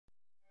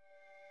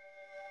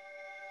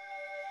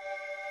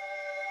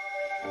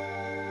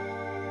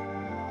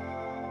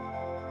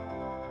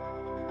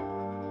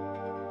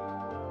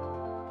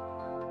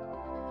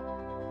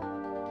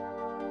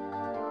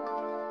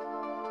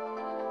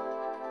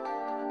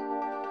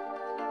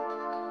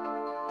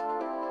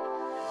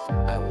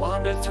I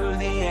wander through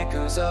the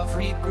echoes of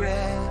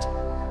regret,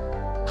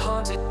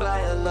 haunted by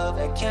a love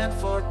I can't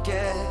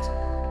forget.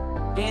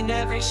 In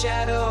every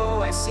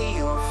shadow I see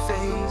your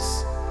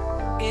face,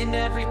 in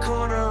every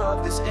corner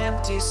of this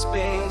empty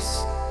space.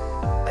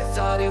 I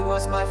thought it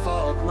was my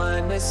fault,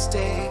 my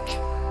mistake,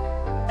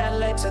 that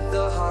led to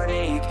the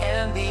heartache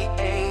and the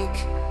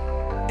ache.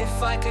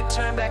 If I could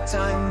turn back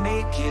time,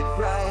 make it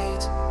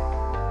right,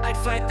 I'd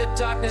fight the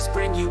darkness,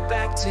 bring you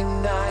back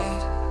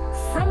tonight.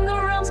 From the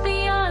realms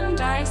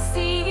beyond I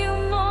see you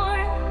more.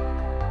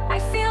 I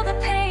feel the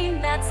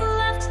pain that's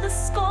left the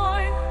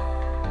scorn.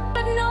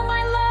 But no,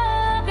 my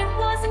love, it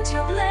wasn't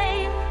your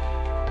blame.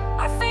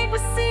 Our fate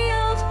was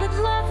sealed, but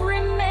love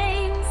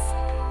remains.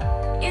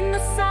 In the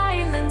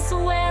silence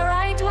where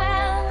I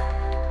dwell,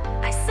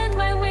 I send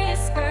my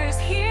whispers,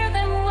 hear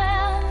them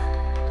well.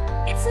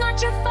 It's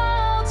not your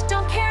fault,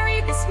 don't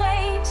carry this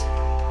weight.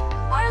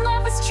 Our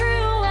love is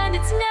true and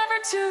it's never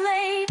too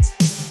late.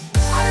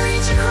 I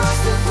reach across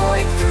the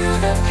void through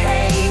the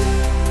pain,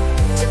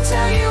 to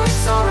tell you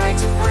it's alright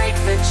to break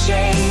the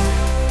chain.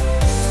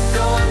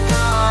 Though I'm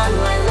gone,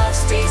 my love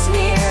stays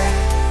near,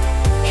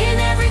 in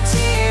every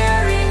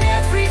tear, in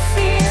every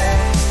fear.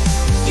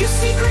 You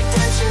seek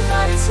redemption,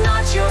 but it's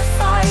not your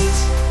fight.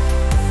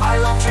 Our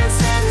love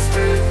transcends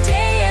through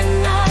day and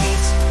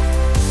night.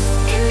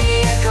 In the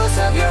echoes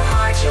of your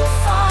heart you'll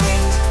find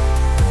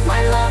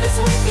my love is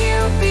with you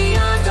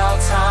beyond all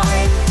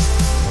time.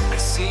 I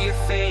see your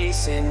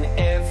face in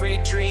every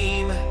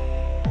dream,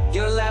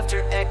 your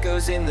laughter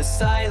echoes in the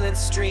silent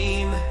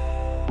stream.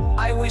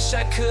 I wish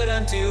I could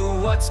undo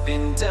what's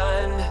been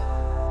done,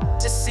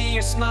 to see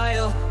your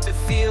smile, to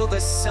feel the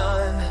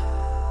sun.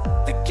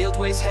 The guilt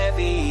weighs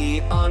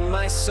heavy on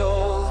my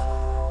soul,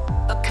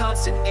 a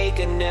constant ache,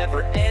 a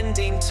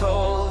never-ending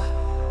toll.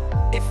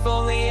 If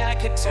only I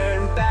could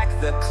turn back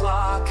the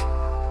clock,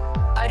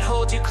 I'd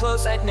hold you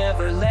close, I'd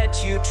never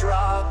let you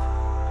drop.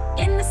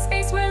 In the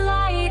space where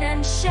light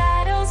and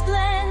shadows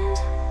blend,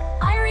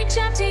 I reach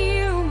out to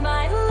you,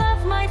 my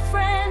love, my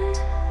friend.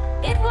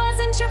 It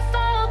wasn't your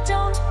fault,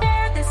 don't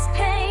bear this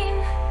pain.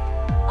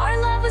 Our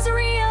love is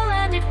real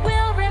and it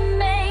will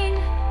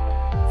remain.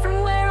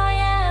 From where I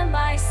am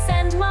I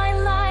send my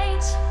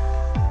light,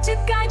 to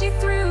guide you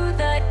through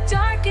the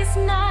darkest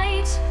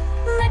night.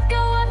 Let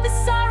go of the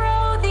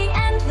sorrow, the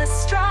endless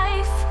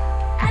strife,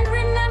 and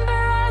remember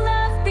our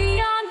love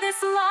beyond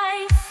this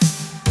life.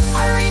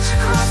 I reach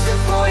across the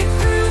void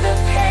through the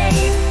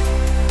pain,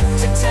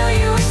 to tell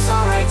you it's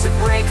alright to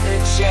break the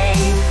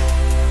chain.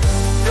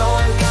 Though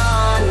I'm gone,